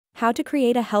How to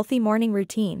create a healthy morning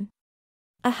routine.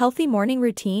 A healthy morning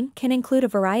routine can include a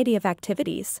variety of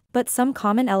activities, but some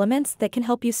common elements that can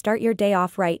help you start your day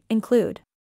off right include: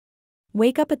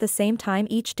 wake up at the same time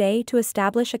each day to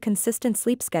establish a consistent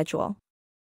sleep schedule.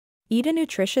 Eat a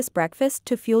nutritious breakfast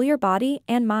to fuel your body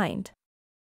and mind.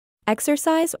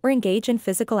 Exercise or engage in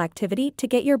physical activity to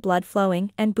get your blood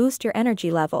flowing and boost your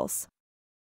energy levels.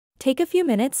 Take a few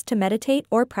minutes to meditate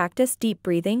or practice deep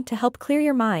breathing to help clear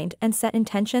your mind and set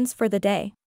intentions for the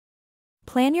day.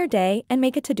 Plan your day and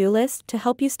make a to-do list to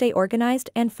help you stay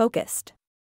organized and focused.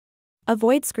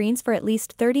 Avoid screens for at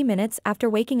least 30 minutes after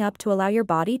waking up to allow your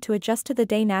body to adjust to the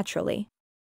day naturally.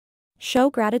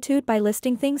 Show gratitude by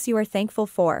listing things you are thankful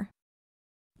for.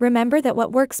 Remember that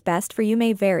what works best for you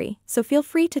may vary, so feel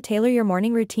free to tailor your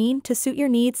morning routine to suit your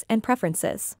needs and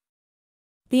preferences.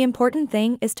 The important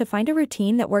thing is to find a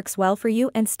routine that works well for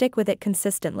you and stick with it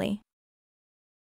consistently.